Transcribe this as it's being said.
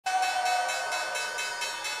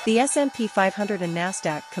The S&P 500 and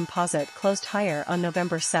Nasdaq Composite closed higher on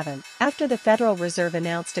November 7, after the Federal Reserve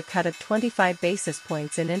announced a cut of 25 basis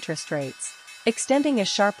points in interest rates, extending a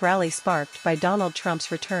sharp rally sparked by Donald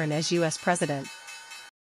Trump's return as U.S. president.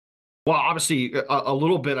 Well, obviously, a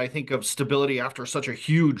little bit, I think, of stability after such a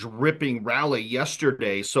huge ripping rally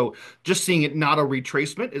yesterday. So just seeing it not a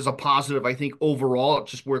retracement is a positive, I think, overall. It's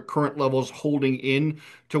just where current levels holding in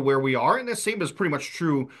to where we are. And the same is pretty much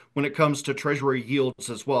true when it comes to Treasury yields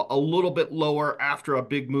as well. A little bit lower after a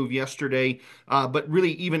big move yesterday. But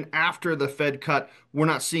really, even after the Fed cut, we're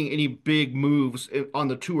not seeing any big moves on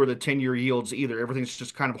the 2 or the 10-year yields either. Everything's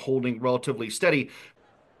just kind of holding relatively steady.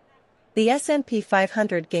 The S&P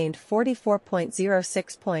 500 gained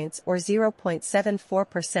 44.06 points or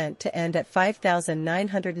 0.74% to end at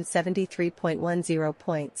 5,973.10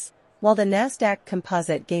 points, while the Nasdaq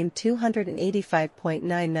Composite gained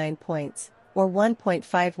 285.99 points, or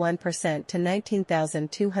 1.51% to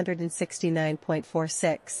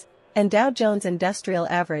 19,269.46, and Dow Jones Industrial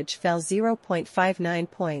Average fell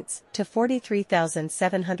 0.59 points to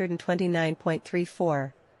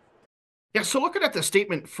 43,729.34. Yeah, so looking at the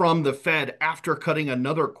statement from the Fed after cutting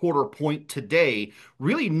another quarter point today,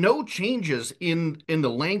 really no changes in the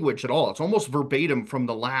language at all. It's almost verbatim from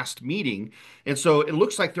the last meeting. And so it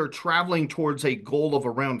looks like they're traveling towards a goal of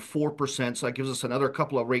around 4%. So that gives us another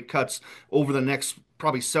couple of rate cuts over the next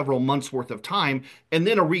probably several months worth of time, and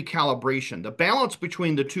then a recalibration. The balance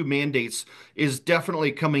between the two mandates is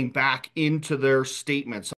definitely coming back into their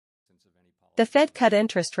statements. The Fed cut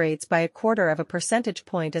interest rates by 0.25 percentage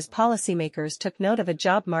point as policymakers took note of a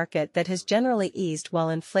job market that has generally eased while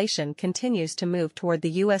inflation continues to move toward the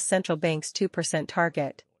U.S. Central Bank's 2%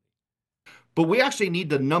 target. But we actually need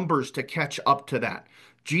the numbers to catch up to that.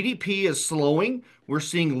 GDP is slowing. We're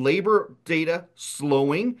seeing labor data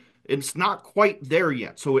slowing. It's not quite there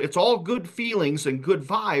yet. So it's all good feelings and good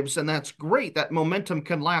vibes, and that's great. That momentum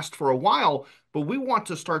can last for a while, but we want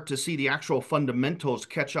to start to see the actual fundamentals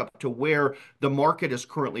catch up to where the market is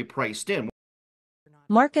currently priced in.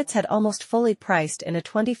 Markets had almost fully priced in a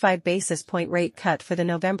 25 basis point rate cut for the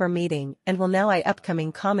November meeting and will now eye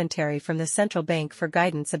upcoming commentary from the central bank for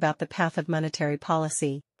guidance about the path of monetary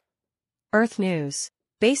policy. Earth News.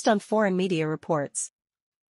 Based on foreign media reports,